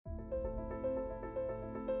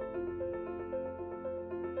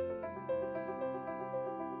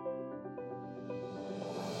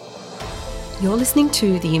You're listening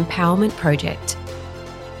to The Empowerment Project.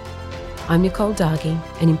 I'm Nicole Dargy,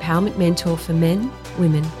 an empowerment mentor for men,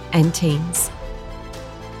 women, and teens.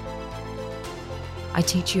 I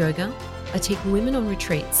teach yoga, I take women on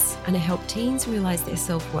retreats, and I help teens realize their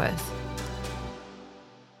self-worth.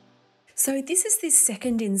 So this is the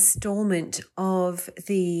second installment of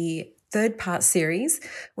the third part series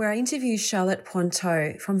where I interview Charlotte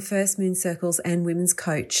Pointeau from First Moon Circles and Women's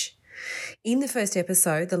Coach. In the first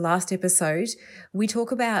episode, the last episode, we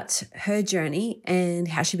talk about her journey and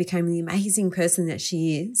how she became the amazing person that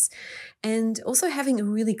she is, and also having a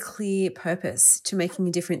really clear purpose to making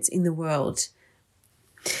a difference in the world.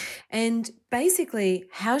 And basically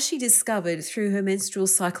how she discovered through her menstrual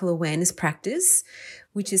cycle awareness practice,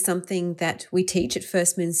 which is something that we teach at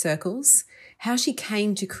First Moon Circles, how she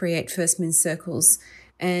came to create First Moon Circles,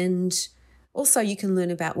 and also you can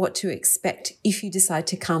learn about what to expect if you decide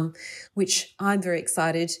to come, which I'm very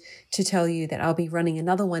excited to tell you that I'll be running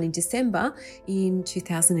another one in December in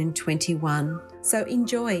 2021. So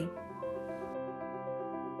enjoy.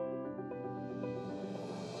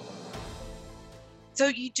 So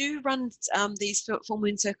you do run these full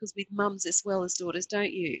moon circles with mums as well as daughters,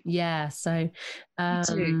 don't you? Yeah. So You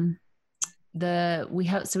do. we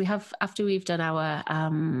have after we've done our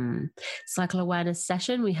cycle awareness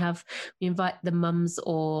session, we invite the mums,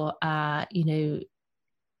 or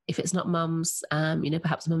if it's not mums,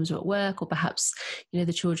 perhaps mums are at work, or perhaps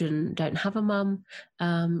the children don't have a mum,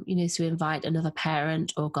 so we invite another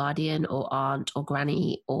parent or guardian or aunt or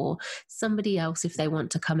granny or somebody else if they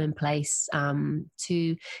want to come in place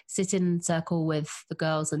to sit in circle with the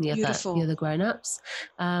girls and the other grown-ups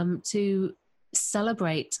to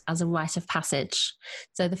celebrate as a rite of passage.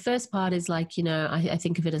 So the first part is like, I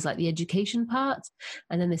think of it as like the education part,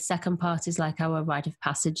 and then the second part is like our rite of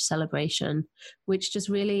passage celebration, which just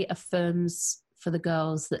really affirms for the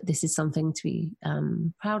girls that this is something to be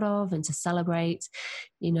proud of and to celebrate,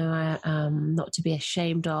 not to be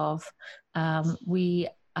ashamed of.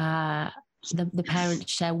 The parents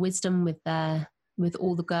share wisdom with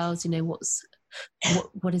all the girls,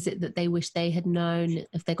 what is it that they wish they had known,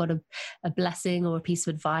 if they got a blessing or a piece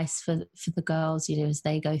of advice for the girls, as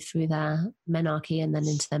they go through their menarche and then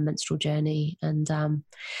into their menstrual journey. And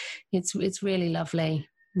it's really lovely.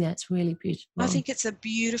 Yeah, it's really beautiful. I think it's a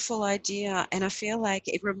beautiful idea, and I feel like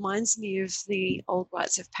it reminds me of the old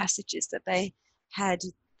rites of passages that they had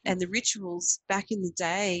and the rituals back in the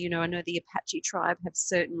day. I know the Apache tribe have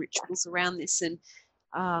certain rituals around this, and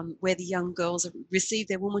where the young girls receive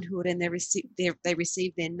their womanhood and they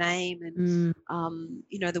receive their name, and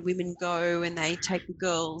the women go and they take the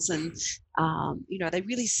girls, and they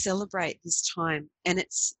really celebrate this time. And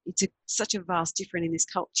it's such a vast difference in this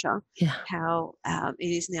culture, how it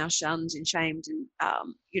is now shunned and shamed, and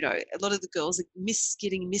a lot of the girls are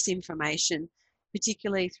getting misinformation,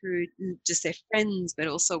 particularly through just their friends, but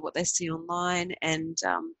also what they see online.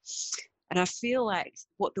 And I feel like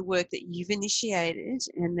what the work that you've initiated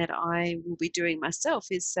and that I will be doing myself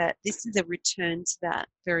is that this is a return to that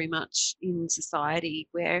very much in society,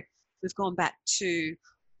 where we've gone back to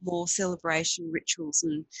more celebration rituals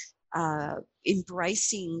and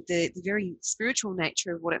embracing the very spiritual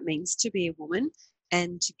nature of what it means to be a woman,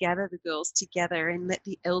 and to gather the girls together and let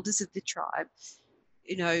the elders of the tribe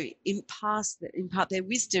impart their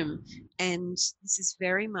wisdom. And this is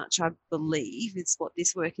very much, I believe, it's what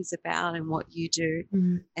this work is about and what you do.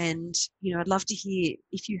 And I'd love to hear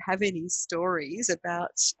if you have any stories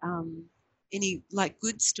about any like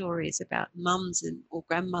good stories about mums or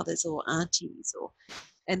grandmothers or aunties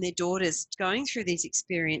and their daughters going through these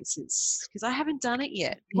experiences, because I haven't done it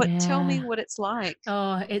yet. Tell me what it's like.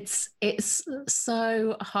 Oh, it's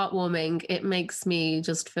so heartwarming. It makes me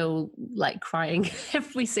just feel like crying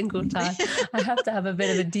every single time. I have to have a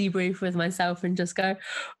bit of a debrief with myself and just go,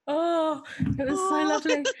 oh, it was so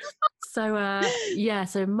lovely. So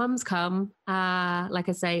so mums come, like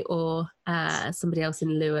I say, or somebody else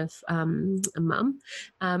in lieu of a mum.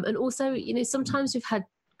 And also, sometimes we've had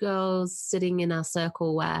girls sitting in our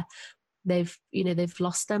circle where they've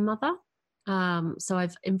lost their mother. So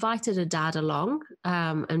I've invited a dad along,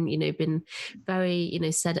 and been very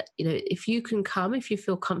said, if you can come, if you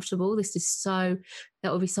feel comfortable, that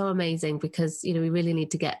would be so amazing, because we really need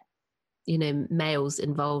to get males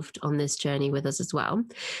involved on this journey with us as well.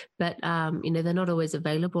 But they're not always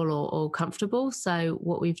available or comfortable. So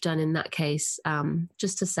what we've done in that case,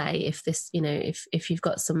 just to say, if this if you've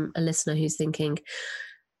got a listener who's thinking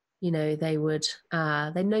they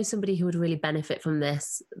know somebody who would really benefit from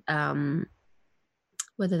this,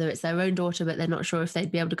 whether it's their own daughter, but they're not sure if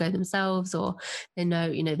they'd be able to go themselves, or they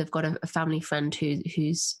know, they've got a family friend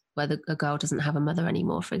who's a girl doesn't have a mother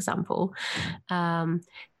anymore, for example, then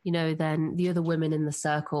the other women in the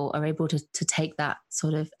circle are able to take that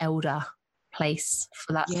sort of elder place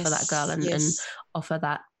for that girl and offer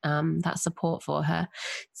that that support for her.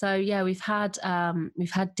 So yeah, we've had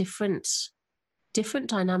different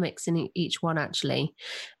dynamics in each one, actually.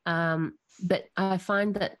 But I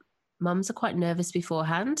find that mums are quite nervous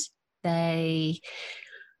beforehand. They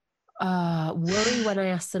worry when I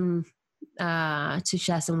ask them to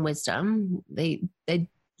share some wisdom. They say,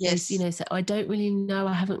 I don't really know.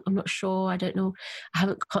 I'm not sure. I don't know.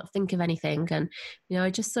 Can't think of anything. And, I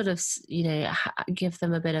just sort of, give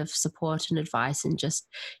them a bit of support and advice, and just,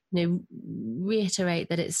 reiterate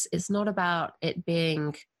that it's not about it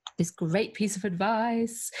being this great piece of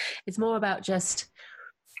advice. It's more about just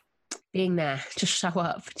being there, just show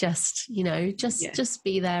up, just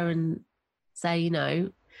be there and say,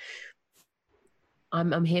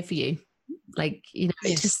 I'm here for you. Like,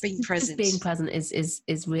 just being present. Just being present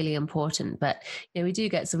is really important. But we do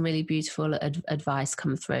get some really beautiful advice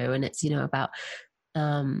come through, and it's about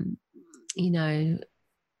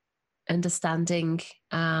understanding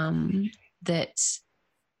that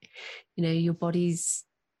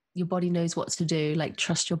your body knows what to do, like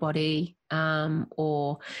trust your body,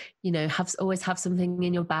 or always have something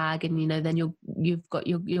in your bag, and then you've got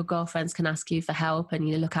your girlfriends can ask you for help, and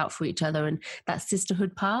look out for each other, and that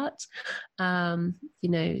sisterhood part, so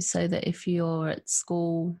that if you're at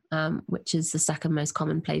school, which is the second most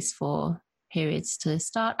common place for periods to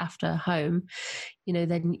start after home,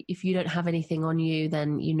 then if you don't have anything on you,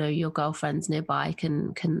 then your girlfriends nearby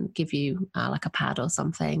can give you like a pad or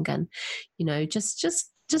something, and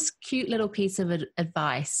just cute little piece of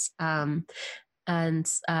advice. And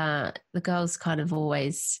the girls kind of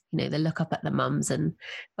always, they look up at the mums, and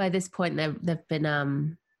by this point they've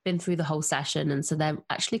been through the whole session, and so they're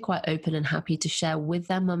actually quite open and happy to share with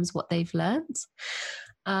their mums what they've learned.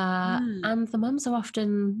 And the mums are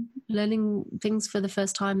often learning things for the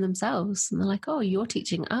first time themselves, and they're like, "Oh, you're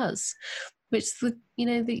teaching us," which the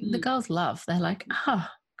girls love. They're like, "Oh,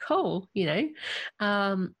 cool,"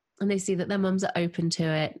 and they see that their mums are open to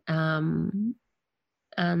it. And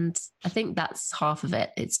I think that's half of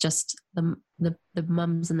it. It's just the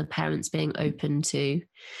mums and the parents being open to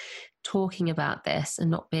talking about this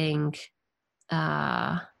and not being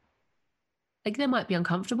like, they might be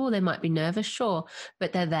uncomfortable, they might be nervous, sure,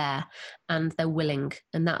 but they're there and they're willing,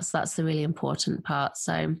 and that's the really important part.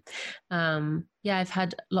 So I've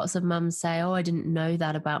had lots of mums say, "Oh, I didn't know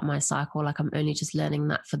that about my cycle, like I'm only just learning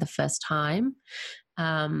that for the first time."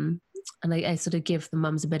 And I sort of give the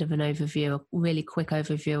mums a bit of an overview, a really quick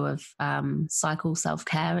overview of cycle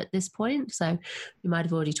self-care at this point. So we might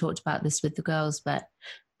have already talked about this with the girls, but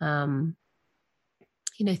things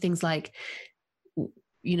like,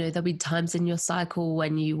 there'll be times in your cycle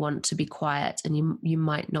when you want to be quiet, and you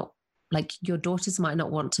might not, like, your daughters might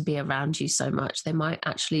not want to be around you so much. They might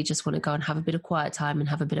actually just want to go and have a bit of quiet time and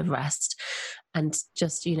have a bit of rest, and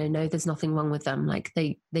just, know there's nothing wrong with them. Like,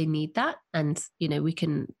 they need that. And,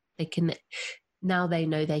 they can, now they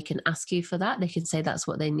know they can ask you for that. They can say that's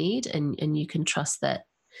what they need, and you can trust that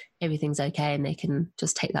everything's okay, and they can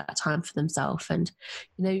just take that time for themselves. And,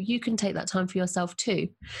 you can take that time for yourself too.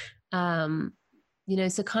 So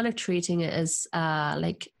kind of treating it as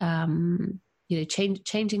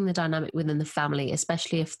changing the dynamic within the family,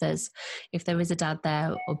 especially if there is a dad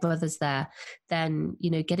there or brothers there, then,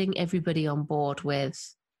 getting everybody on board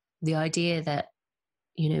with the idea that,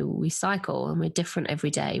 we cycle and we're different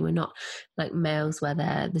every day. We're not like males where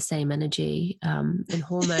they're the same energy and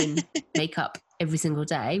hormone makeup every single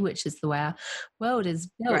day, which is the way our world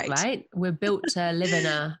is built, right? We're built to live in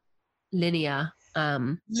a linear,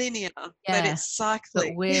 but it's cyclic.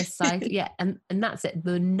 But we're cyclic, yeah, and that's it.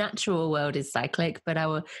 The natural world is cyclic, but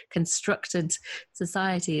our constructed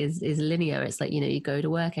society is linear. It's like, you go to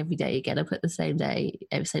work every day, you get up at the same day,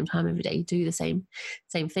 at the same time every day, you do the same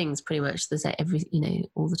things pretty much the same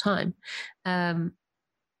all the time.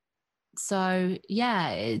 So yeah,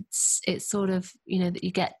 it's sort of, that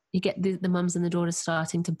you get the mums and the daughters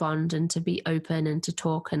starting to bond and to be open and to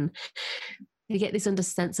talk, and you get this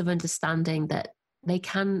sense of understanding that they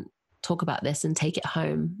can talk about this and take it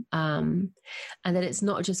home, and that it's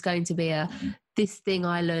not just going to be this thing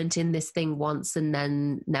I learned in this thing once and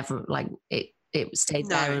then never, like, it stayed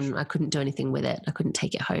there and I couldn't do anything with it. I couldn't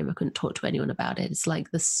take it home. I couldn't talk to anyone about it. It's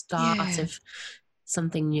like the start of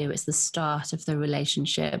something new. It's the start of the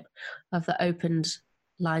relationship, of the opened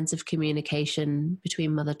lines of communication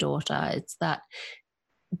between mother-daughter. It's that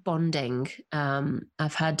bonding.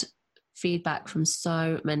 I've had feedback from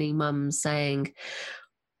so many mums saying,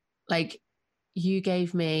 like, you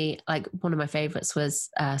gave me, like, one of my favorites was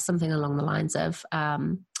something along the lines of,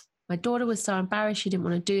 my daughter was so embarrassed she didn't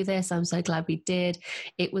want to do this. I'm so glad we did.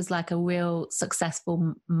 It was like a real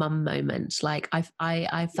successful mum moment. Like I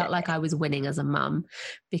felt like I was winning as a mum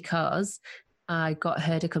because I got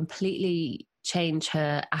her to completely change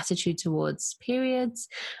her attitude towards periods.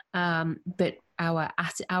 But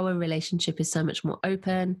our relationship is so much more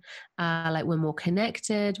open. Like, we're more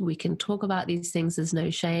connected. We can talk about these things. There's no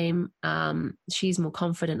shame. She's more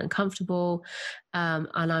confident and comfortable. And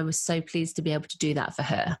I was so pleased to be able to do that for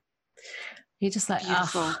her. You're just like,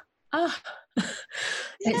 Beautiful.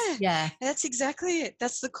 Yeah, that's exactly it.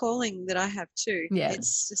 That's the calling that I have too. Yeah.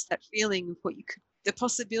 It's just that feeling of what you could, the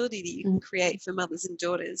possibility that you can create for mothers and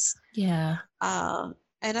daughters. Yeah. And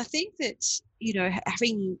I think that, you know,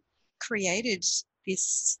 having created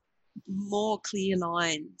this more clear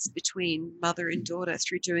lines between mother and daughter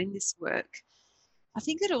through doing this work, I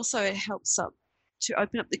think it also helps up to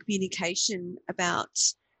open up the communication about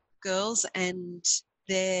girls and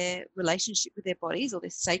their relationship with their bodies, or their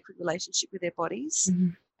sacred relationship with their bodies.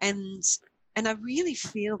 And I really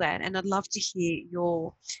feel that, and I'd love to hear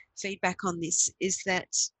your feedback on this, is that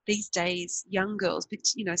these days young girls, but,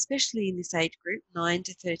 you know, especially in this age group, 9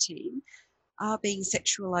 to 13, are being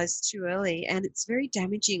sexualized too early, and it's very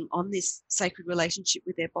damaging on this sacred relationship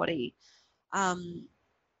with their body.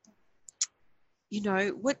 You know,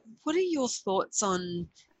 what are your thoughts on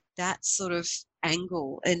that sort of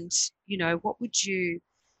angle? And, you know, what would you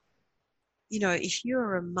know, if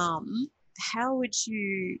you're a mum, how do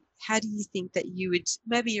you think that you would,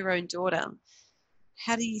 maybe your own daughter,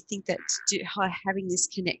 how do you think that having this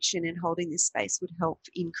connection and holding this space would help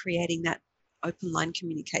in creating that open line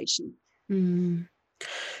communication?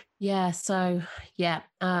 Yeah. So, yeah.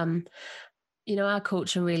 You know, our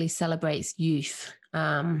culture really celebrates youth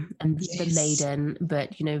and the maiden,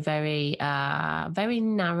 but, you know, very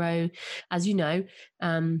narrow, as you know.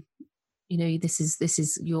 You know, this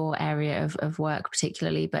is your area of work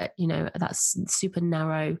particularly, but, you know, that's super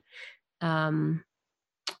narrow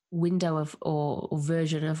window of or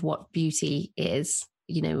version of what beauty is.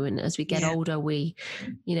 You know, and as we get older, we,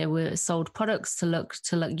 you know, we're sold products to look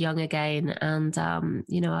young again, and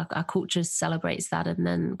you know, our culture celebrates that, and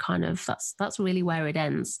then kind of that's really where it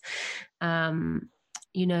ends.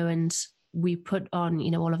 You know, and we put on,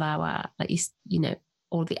 you know, all of our, like, you know,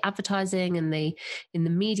 all the advertising and in the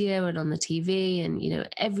media and on the TV and, you know,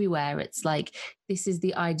 everywhere. It's like, this is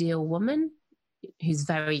the ideal woman who's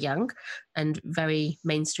very young and very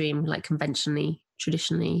mainstream, like conventionally,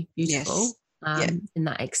 traditionally beautiful. In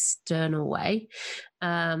that external way, you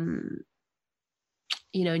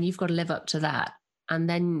know, and you've got to live up to that. And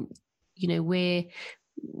then, you know,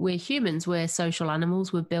 we're humans, we're social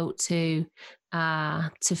animals, we're built to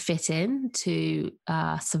fit in, to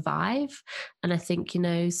survive. And I think, you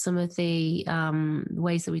know, some of the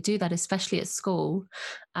ways that we do that, especially at school,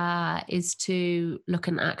 is to look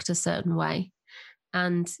and act a certain way.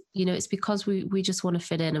 And, you know, it's because we just want to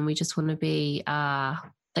fit in, and we just want to be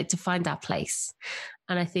like, to find our place.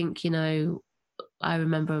 And I think, you know, I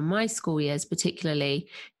remember in my school years particularly,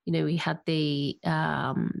 you know, we had the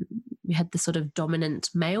sort of dominant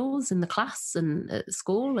males in the class and at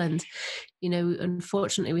school, and, you know,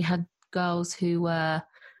 unfortunately we had girls who were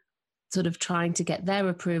sort of trying to get their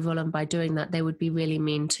approval, and by doing that they would be really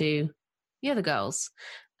mean to the other girls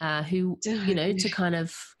who, you know, to kind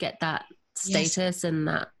of get that status and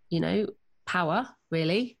that, you know, power,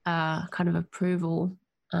 really, kind of approval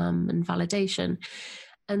and validation.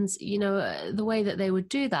 And, you know, the way that they would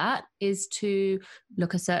do that is to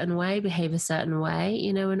look a certain way, behave a certain way,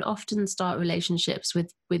 you know, and often start relationships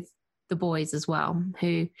with the boys as well,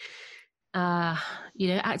 who, you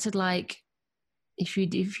know, acted like if you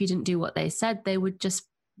didn't do what they said, they would just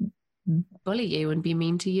bully you and be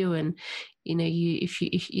mean to you. And, you know, if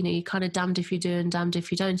you know, you're kind of damned if you do and damned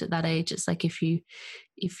if you don't at that age. It's like, if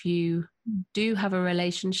you do have a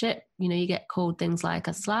relationship, you know, you get called things like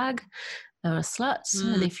a slag or a slut.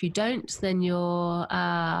 And if you don't, then you're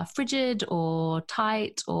frigid or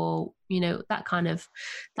tight, or, you know, that kind of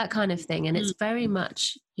thing. And it's very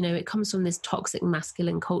much, you know, it comes from this toxic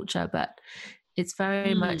masculine culture, but it's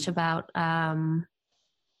very much about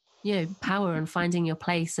you know, power and finding your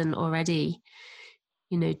place. And already,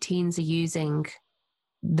 you know, teens are using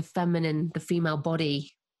the female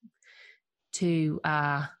body to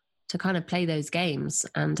kind of play those games.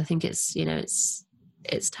 And I think it's, you know, it's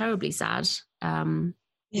terribly sad. You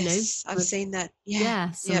know, I've seen that.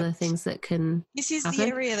 Some of the things that can. This is happen. The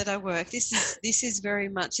area that I work. This is very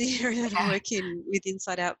much the area that I work in with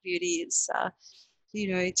Inside Out Beauty. Is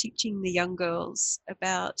you know, teaching the young girls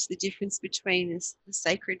about the difference between the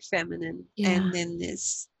sacred feminine and then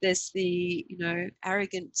there's the, you know,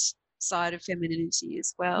 arrogant side of femininity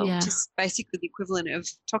as well, which is basically the equivalent of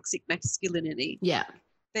toxic masculinity. Yeah.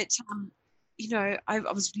 But, you know, I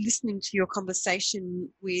was listening to your conversation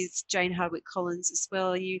with Jane Hardwicke Collins as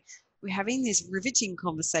well. We're having this riveting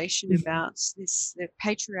conversation about the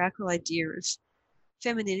patriarchal idea of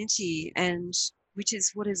femininity, and which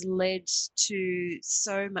is what has led to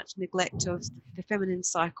so much neglect of the feminine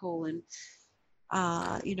cycle, and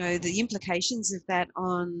you know, the implications of that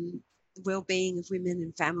on the well-being of women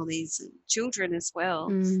and families and children as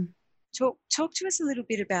well. Talk to us a little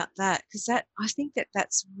bit about that, because I think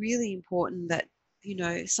that's really important. That, you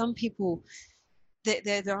know, some people,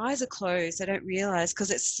 their eyes are closed. They don't realize,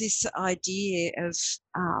 because it's this idea of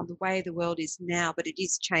the way the world is now, but it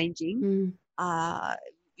is changing.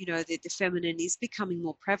 You know, the feminine is becoming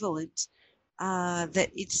more prevalent.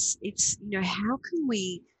 That it's you know, how can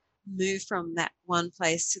we move from that one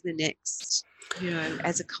place to the next, you know,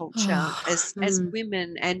 as a culture, as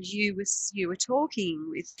women? And you were talking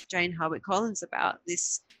with Jane Hardwicke Collins about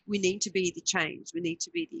this. We need to be the change. We need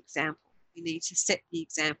to be the example. We need to set the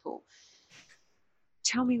example.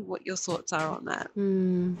 Tell me what your thoughts are on that.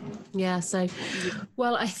 Yeah, so,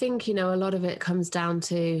 well, I think, you know, a lot of it comes down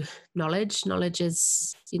to knowledge. Knowledge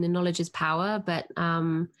is power, but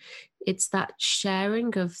it's that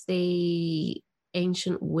sharing of the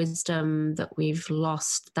ancient wisdom that we've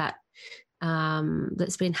lost, that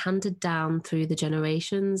that's been handed down through the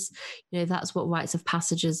generations. You know, that's what rites of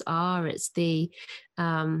passages are. It's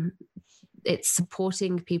it's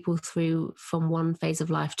supporting people through from one phase of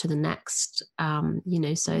life to the next. You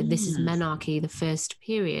know, so this is menarche, the first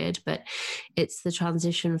period, but it's the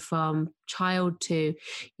transition from child to, you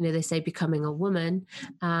know, they say becoming a woman,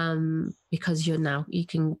 because you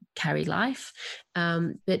can carry life.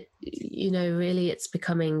 But, you know, really it's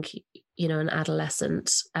becoming, you know, an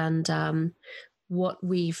adolescent. And what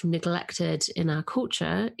we've neglected in our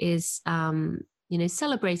culture is, you know,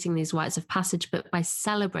 celebrating these rites of passage. But by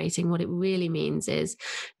celebrating, what it really means is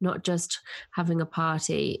not just having a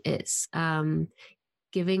party, it's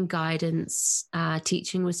giving guidance,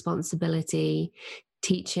 teaching responsibility,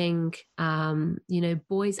 teaching, you know,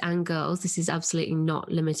 boys and girls. This is absolutely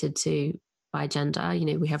not limited to by gender. You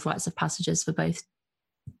know, we have rites of passages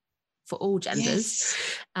for all genders.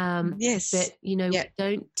 But, you know,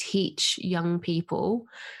 don't teach young people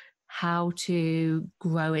how to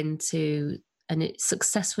grow into and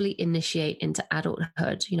successfully initiate into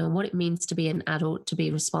adulthood, you know, what it means to be an adult, to be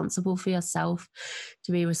responsible for yourself,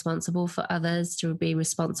 to be responsible for others, to be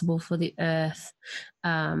responsible for the earth,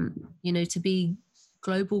 you know, to be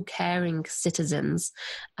global caring citizens.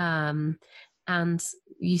 And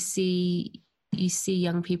you see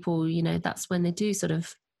young people, you know, that's when they do sort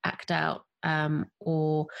of act out,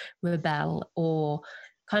 or rebel, or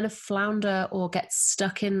kind of flounder, or get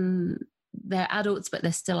stuck in, they're adults but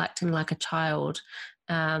they're still acting like a child.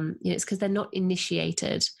 You know, it's because they're not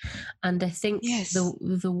initiated. And I think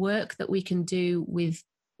the work that we can do with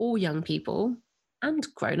all young people and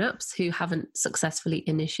grown-ups who haven't successfully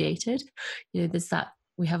initiated, you know, there's that,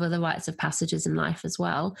 we have other rites of passages in life as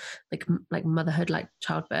well, like motherhood, like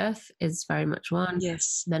childbirth is very much one.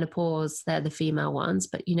 Menopause, they're the female ones.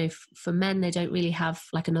 But, you know, for men, they don't really have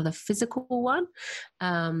like another physical one.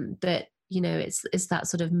 But, you know, it's that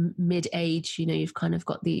sort of mid-age, you know, you've kind of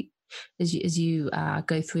got as you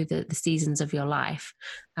go through the seasons of your life,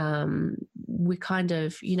 we kind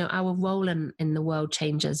of, you know, our role in the world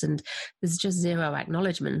changes, and there's just zero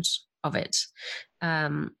acknowledgement of it.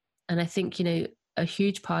 And I think, you know, a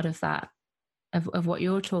huge part of that, of what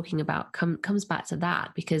you're talking about, comes back to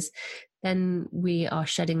that, because then we are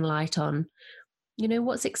shedding light on, you know,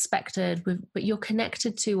 what's expected, but you're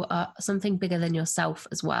connected to something bigger than yourself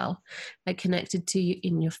as well, like connected to you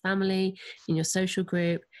in your family, in your social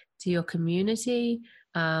group, to your community,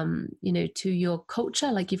 you know, to your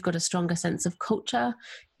culture. Like you've got a stronger sense of culture.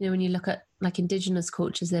 You know, when you look at like Indigenous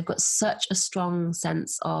cultures, they've got such a strong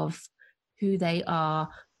sense of who they are,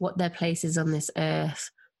 what their place is on this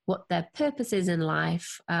earth, what their purpose is in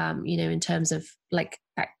life, you know, in terms of like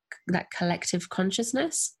that collective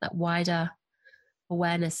consciousness, that wider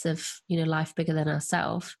awareness of, you know, life bigger than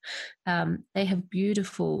ourselves. They have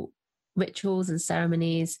beautiful rituals and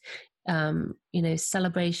ceremonies, you know,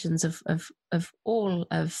 celebrations of all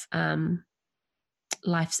of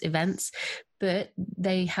life's events, but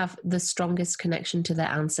they have the strongest connection to their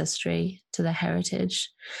ancestry, to their heritage,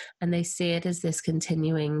 and they see it as this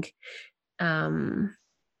continuing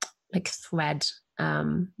like thread,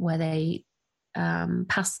 where they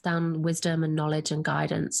pass down wisdom and knowledge and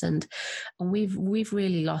guidance, and we've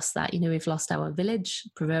really lost that. We've lost our village,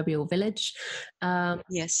 proverbial village,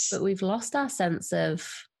 Yes. but we've lost our sense of,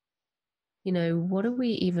 what are we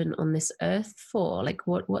even on this earth for? Like,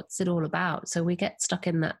 what's it all about? So we get stuck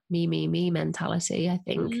in that me mentality, I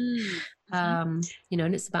think. And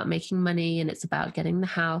it's about making money, and it's about getting the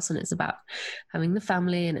house, and it's about having the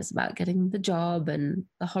family, and it's about getting the job and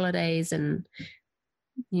the holidays. And,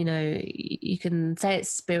 you can say it's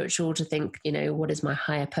spiritual to think, what is my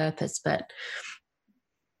higher purpose? But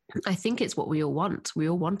I think it's what we all want. We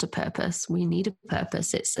all want a purpose. We need a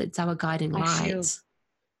purpose. It's our guiding light.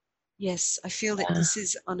 Yes, I feel that this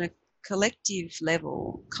is on a collective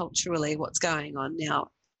level, culturally, what's going on now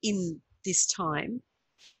in this time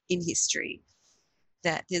in history,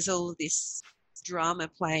 that there's all this drama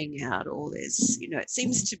playing out, or there's, it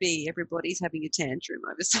seems to be everybody's having a tantrum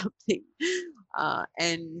over something.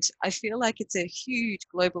 And I feel like it's a huge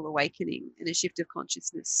global awakening and a shift of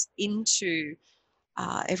consciousness into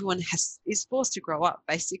everyone is forced to grow up,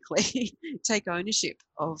 basically, take ownership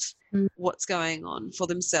of what's going on for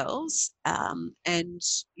themselves. And,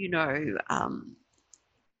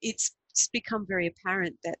 it's become very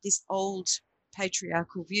apparent that this old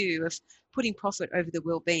patriarchal view of putting profit over the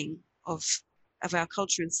well-being of our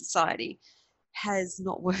culture and society has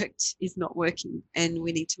not worked, is not working, and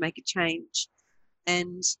we need to make a change.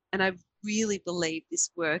 And I really believe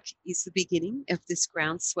this work is the beginning of this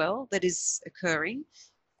groundswell that is occurring.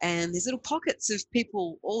 And there's little pockets of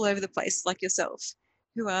people all over the place, like yourself,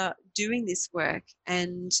 who are doing this work.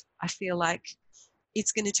 And I feel like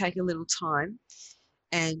it's going to take a little time.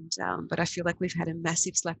 And but I feel like we've had a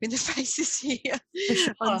massive slap in the face this year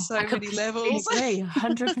on so many levels.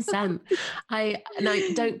 100%. Now,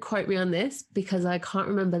 don't quote me on this because I can't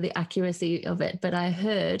remember the accuracy of it, but I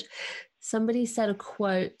heard somebody said a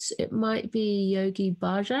quote. It might be Yogi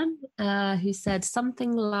Bhajan, who said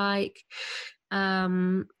something like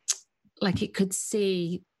it could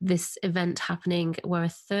see this event happening where a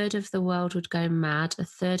third of the world would go mad, a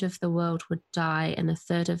third of the world would die, and a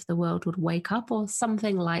third of the world would wake up, or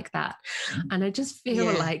something like that. And I just feel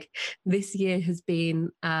like this year has been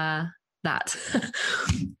that,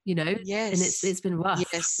 Yes. and it's been rough,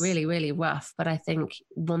 really, really rough. But I think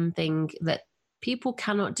one thing that people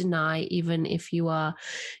cannot deny, even if you are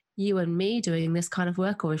you and me doing this kind of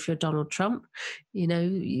work, or if you're Donald Trump,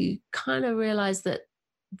 you kind of realize that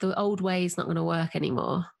the old way is not going to work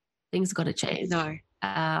anymore. Things have got to change. No.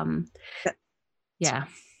 Yeah.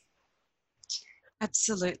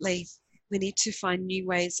 Absolutely. We need to find new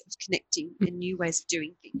ways of connecting and new ways of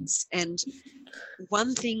doing things. And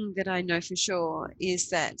one thing that I know for sure is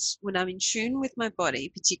that when I'm in tune with my body,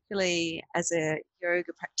 particularly as a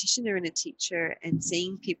yoga practitioner and a teacher, and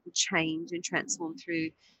seeing people change and transform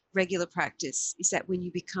through regular practice, is that when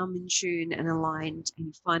you become in tune and aligned and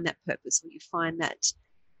you find that purpose, or you find that,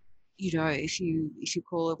 if you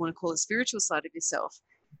want to call it spiritual side of yourself,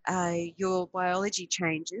 your biology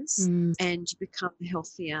changes and you become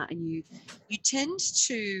healthier, and you tend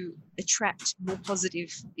to attract more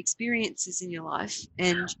positive experiences in your life,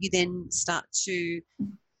 and you then start to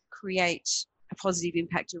create a positive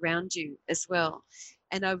impact around you as well.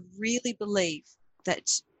 And I really believe that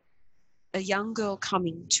a young girl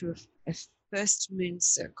coming to a first moon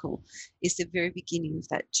circle is the very beginning of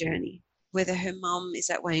that journey, whether her mum is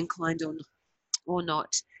that way inclined or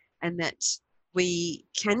not, and that we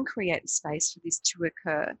can create a space for this to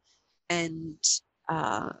occur. And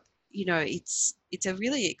it's a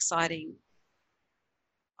really exciting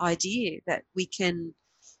idea that we can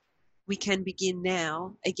begin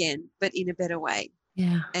now again, but in a better way.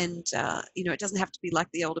 Yeah. And it doesn't have to be like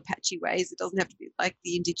the old Apache ways. It doesn't have to be like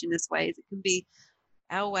the indigenous ways. It can be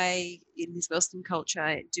our way in this Western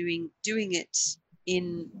culture, doing it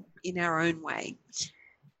in our own way.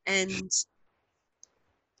 And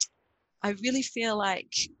I really feel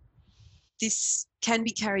like this can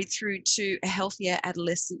be carried through to a healthier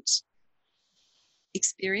adolescent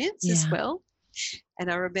experience as well.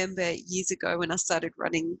 And I remember years ago when I started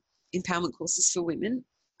running empowerment courses for women,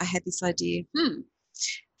 I had this idea,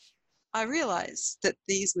 I realized that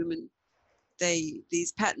these women,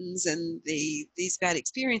 these patterns and these bad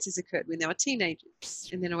experiences occurred when they were teenagers.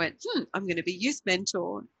 And then I went, I'm going to be youth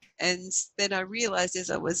mentor. And then I realized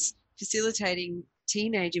as I was facilitating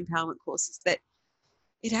teenage empowerment courses that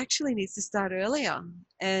it actually needs to start earlier.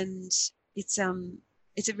 And it's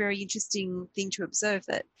a very interesting thing to observe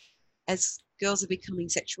that as girls are becoming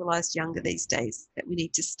sexualized younger these days, that we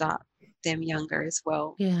need to start them younger as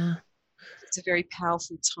well. Yeah. It's a very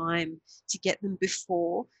powerful time to get them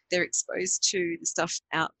before they're exposed to the stuff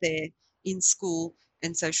out there in school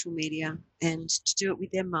and social media, and to do it with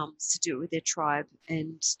their mums, to do it with their tribe,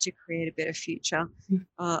 and to create a better future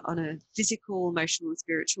on a physical, emotional, and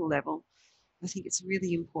spiritual level. I think it's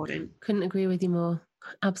really important. Couldn't agree with you more.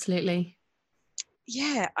 Absolutely.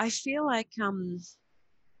 Yeah, I feel like,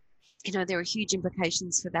 there are huge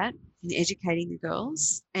implications for that in educating the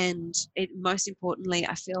girls. And most importantly,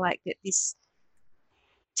 I feel like that this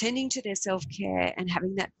tending to their self-care and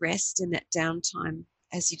having that rest and that downtime,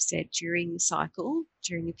 as you've said, during the cycle,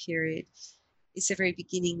 during a period, is the very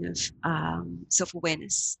beginning of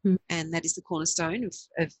self-awareness. And that is the cornerstone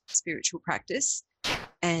of spiritual practice.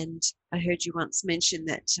 And I heard you once mention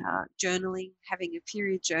that journaling, having a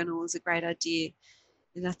period journal is a great idea.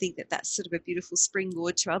 And I think that that's sort of a beautiful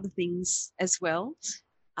springboard to other things as well.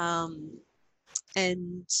 And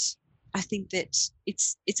I think that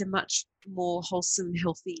it's a much more wholesome,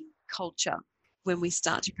 healthy culture when we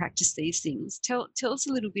start to practice these things. Tell us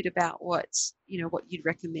a little bit about what you'd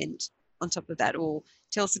recommend on top of that, or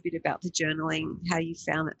tell us a bit about the journaling, how you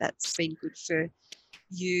found that that's been good for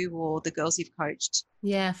you or the girls you've coached.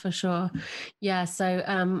 Yeah, for sure. Yeah, so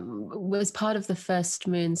as part of the first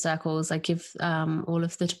moon circles, I give all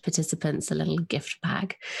of the participants a little gift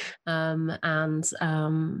bag, and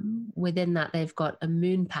within that they've got a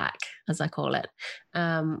moon pack, as I call it,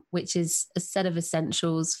 which is a set of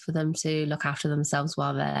essentials for them to look after themselves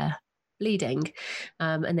while they're bleeding,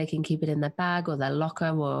 and they can keep it in their bag or their locker,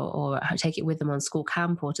 or take it with them on school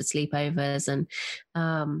camp or to sleepovers. And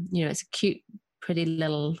it's a cute, pretty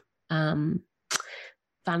little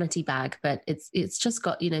vanity bag, but it's just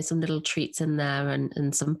got some little treats in there,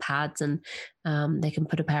 and some pads, and they can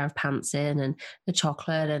put a pair of pants in, and a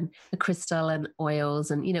chocolate, and a crystal, and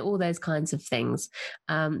oils, and all those kinds of things.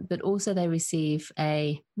 But also they receive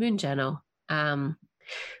a moon journal,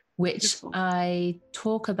 which I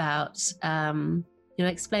talk about,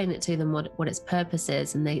 explain it to them what its purpose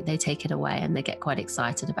is, and they take it away and they get quite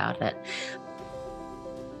excited about it.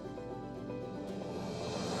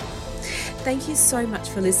 Thank you so much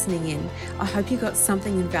for listening in. I hope you got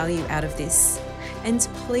something of value out of this. And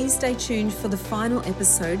please stay tuned for the final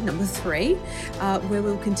episode, number 3, where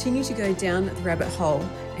we'll continue to go down the rabbit hole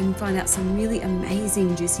and find out some really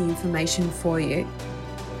amazing, juicy information for you.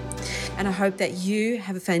 And I hope that you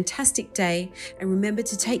have a fantastic day, and remember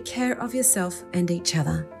to take care of yourself and each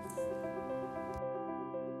other.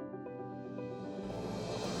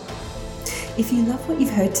 If you love what you've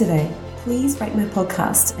heard today, please rate my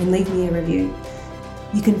podcast and leave me a review.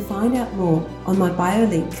 You can find out more on my bio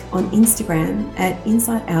link on Instagram at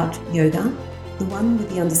Inside Out Yoga, the one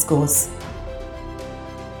with the underscores.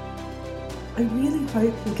 I really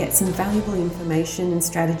hope you'll get some valuable information and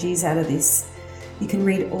strategies out of this. You can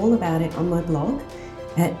read all about it on my blog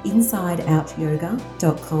at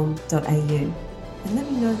insideoutyoga.com.au, and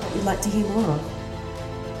let me know what you'd like to hear more of.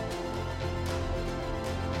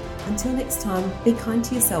 Until next time, be kind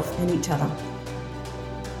to yourself and each other.